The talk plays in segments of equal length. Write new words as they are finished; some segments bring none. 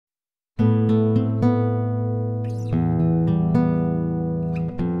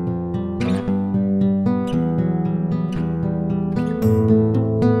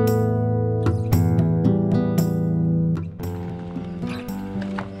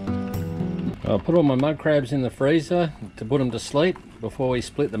I'll put all my mud crabs in the freezer to put them to sleep before we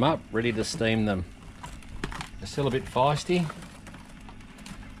split them up, ready to steam them. They're still a bit feisty.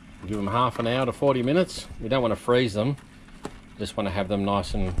 Give them half an hour to 40 minutes. We don't want to freeze them, just want to have them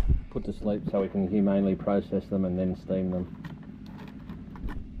nice and put to sleep so we can humanely process them and then steam them.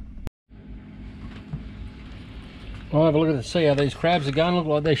 I'll have a look at it, see how these crabs are going. Look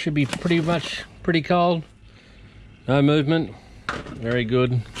like they should be pretty cold. No movement. Very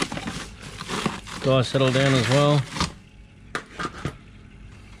good. Guys settle down as well.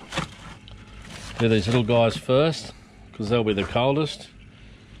 Do these little guys first because they'll be the coldest.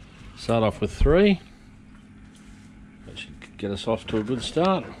 Start off with 3. That should get us off to a good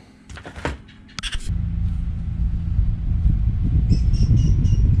start.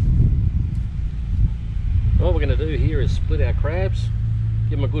 What we're going to do here is split our crabs,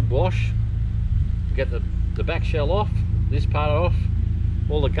 give them a good wash, get the back shell off, this part off,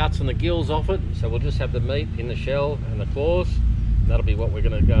 all the guts and the gills off it, so we'll just have the meat in the shell and the claws. That'll be what we're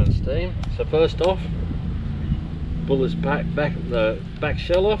going to go and steam. So first off, pull this the back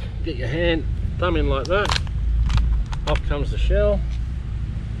shell off, get your thumb in like that, off comes the shell.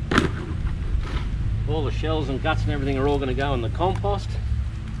 All the shells and guts and everything are all going to go in the compost.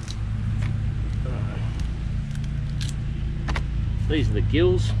 These are the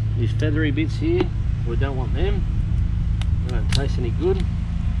gills, these feathery bits here, we don't want them. They don't taste any good.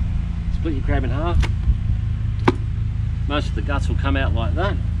 Split your crab in half. Most of the guts will come out like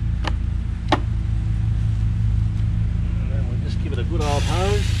that. And then we'll just give it a good old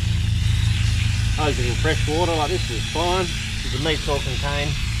hose. Hose it in fresh water like this is fine, because the meat's all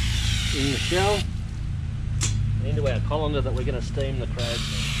contained in the shell. And into our colander that we're going to steam the crabs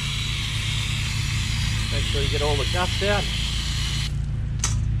in. Make sure you get all the guts out.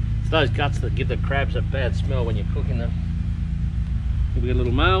 It's those guts that give the crabs a bad smell when you're cooking them. Here we get a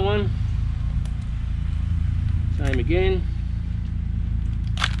little male one. Same again.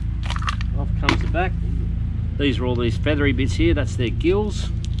 Off comes the back. These are all these feathery bits here, that's their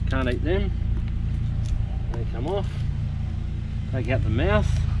gills. Can't eat them. They come off. Take out the mouth.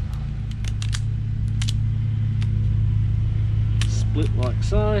 Split like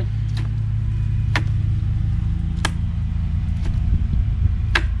so.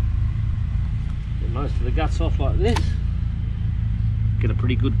 Get most of the guts off like this. Get a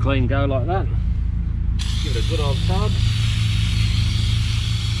pretty good clean go like that. Give it a good old tub.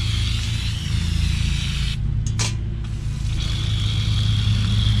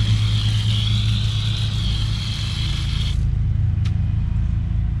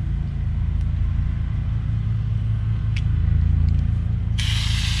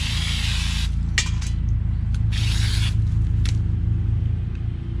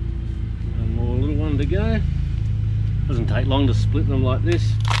 One more little one to go. Doesn't take long to split them like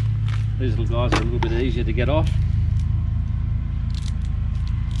this. These little guys are a little bit easier to get off.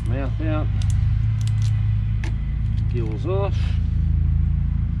 Mouth out, gills off,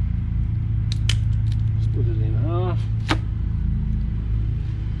 split it in half.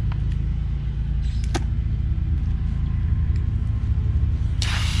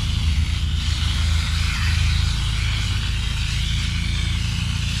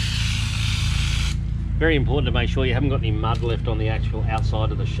 Very important to make sure you haven't got any mud left on the actual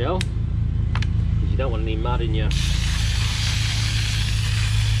outside of the shell, because you don't want any mud in your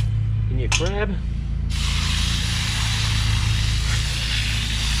crab.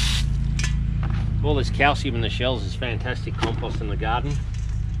 All this calcium in the shells is fantastic compost in the garden.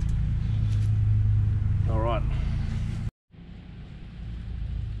 Alright.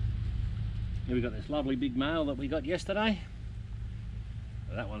 Here we got this lovely big male that we got yesterday.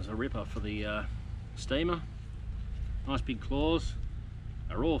 That one's a ripper for the steamer. Nice big claws.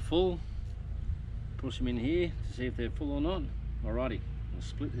 They're all full. Push them in here to see if they're full or not. Alrighty, we'll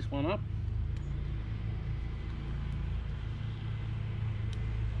split this one up.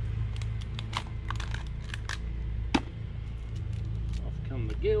 Off come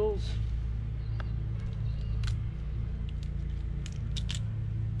the gills.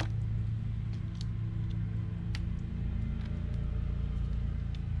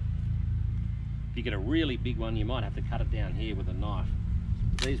 If you get a really big one, you might have to cut it down here with a knife.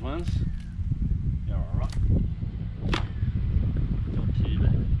 These ones, they're all right. Not too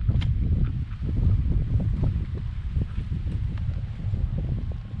bad.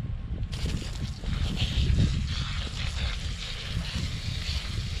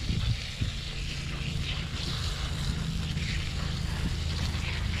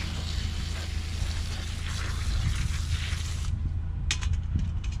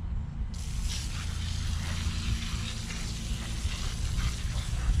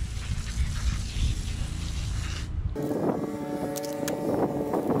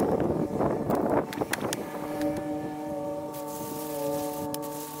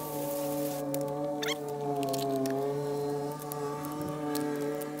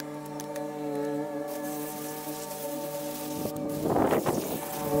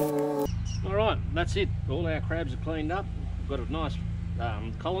 that's it. All our crabs are cleaned up. We've got a nice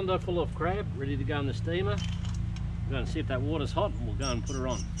colander full of crab ready to go in the steamer. We're going to see if that water's hot and we'll go and put her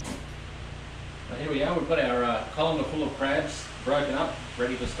on. So here we are, we've got our colander full of crabs broken up,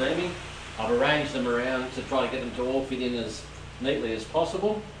 ready for steaming. I've arranged them around to try to get them to all fit in as neatly as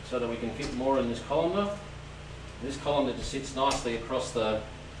possible so that we can fit more in this colander. This colander just sits nicely across the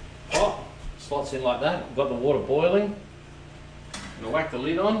pot, slots in like that. We've got the water boiling. I'm going to whack the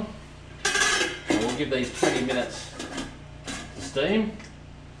lid on and we'll give these 20 minutes to steam,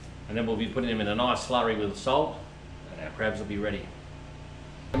 and then we'll be putting them in a nice slurry with salt and our crabs will be ready.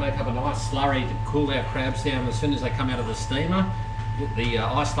 We'll make up a nice slurry to cool our crabs down as soon as they come out of the steamer. The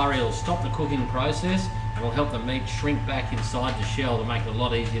ice slurry will stop the cooking process and will help the meat shrink back inside the shell to make it a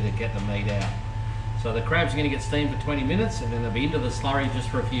lot easier to get the meat out. So the crabs are going to get steamed for 20 minutes and then they'll be into the slurry just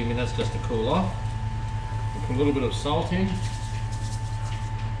for a few minutes just to cool off. We'll put a little bit of salt in,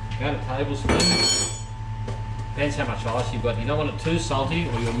 about a tablespoon. Depends how much ice you've got. You don't want it too salty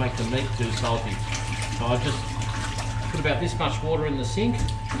or you'll make the meat too salty. So I've just put about this much water in the sink.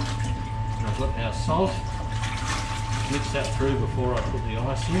 And I've got our salt. Mix that through before I put the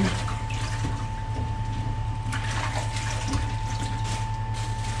ice in.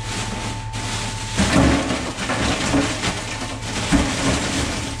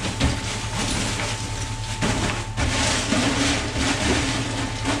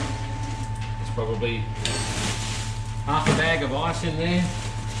 There's probably half a bag of ice in there.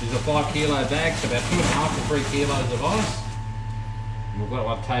 This is a 5 kilo bag, so about 2.5 to 3 kilos of ice. And we've got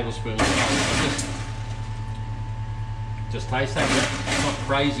 1 tablespoon of salt. Just taste that. It's not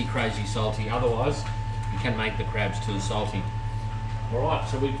crazy salty, otherwise you can make the crabs too salty. Alright,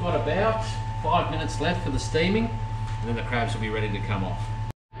 so we've got about 5 minutes left for the steaming and then the crabs will be ready to come off.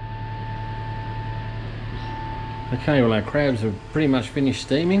 Okay, well our crabs are pretty much finished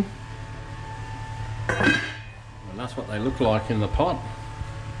steaming. And that's what they look like in the pot.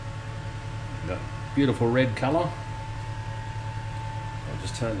 Got beautiful red colour. I'll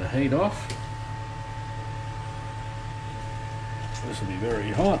just turn the heat off. This will be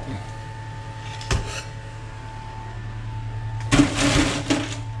very hot.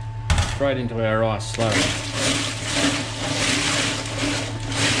 Straight into our ice slurry.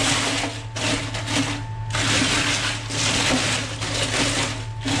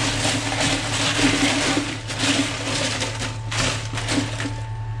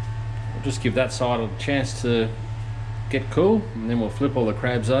 We'll just give that side a chance to get cool and then we'll flip all the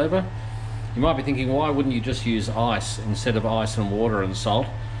crabs over. You might be thinking, why wouldn't you just use ice instead of ice and water and salt?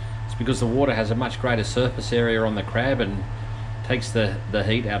 It's because the water has a much greater surface area on the crab and takes the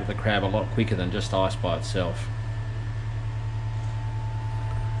heat out of the crab a lot quicker than just ice by itself.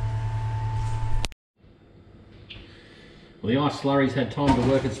 Well, the ice slurry's had time to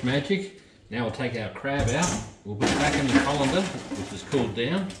work its magic. Now we'll take our crab out. We'll put it back in the colander, which has cooled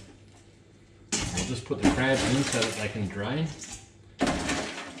down. We'll just put the crabs in so that they can drain.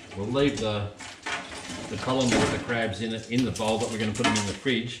 We'll leave the colander with the crabs in it in the bowl, but we're going to put them in the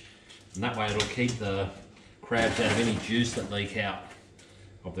fridge, and that way it'll keep the crabs out of any juice that leak out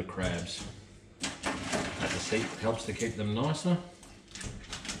of the crabs. That just helps to keep them nicer.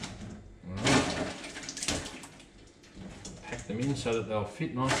 Right. Pack them in so that they'll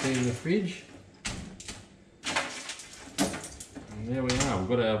fit nicely in the fridge. And there we are.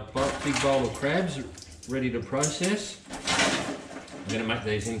 We've got our big bowl of crabs ready to process. I'm going to make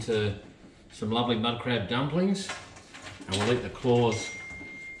these into some lovely mud crab dumplings and we'll eat the claws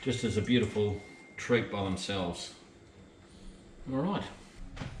just as a beautiful treat by themselves. Alright.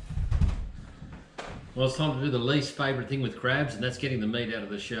 Well, it's time to do the least favourite thing with crabs, and that's getting the meat out of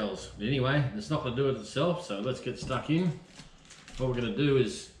the shells. But anyway, it's not going to do it itself, so let's get stuck in. What we're going to do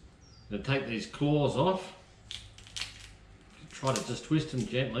is take these claws off. Try to just twist them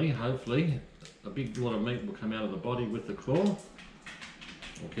gently, hopefully. A big lot of meat will come out of the body with the claw.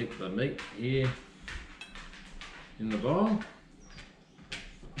 We'll keep the meat here in the bowl.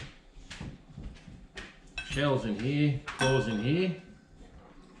 Shells in here, claws in here.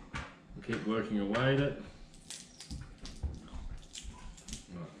 We'll keep working away at it.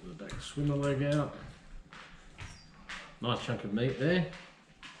 Right, we'll take the swimmer leg out. Nice chunk of meat there.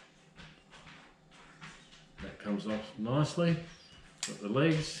 That comes off nicely. Got the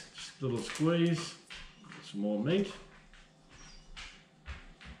legs, just a little squeeze. Some more meat.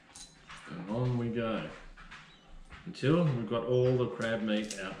 And on we go until we've got all the crab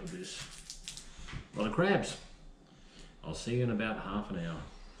meat out of this lot of crabs. I'll see you in about half an hour.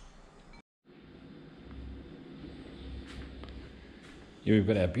 Here we've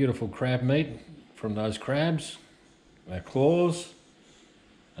got our beautiful crab meat from those crabs, our claws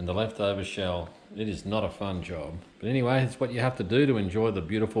and the leftover shell. It is not a fun job. But anyway, it's what you have to do to enjoy the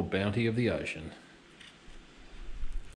beautiful bounty of the ocean.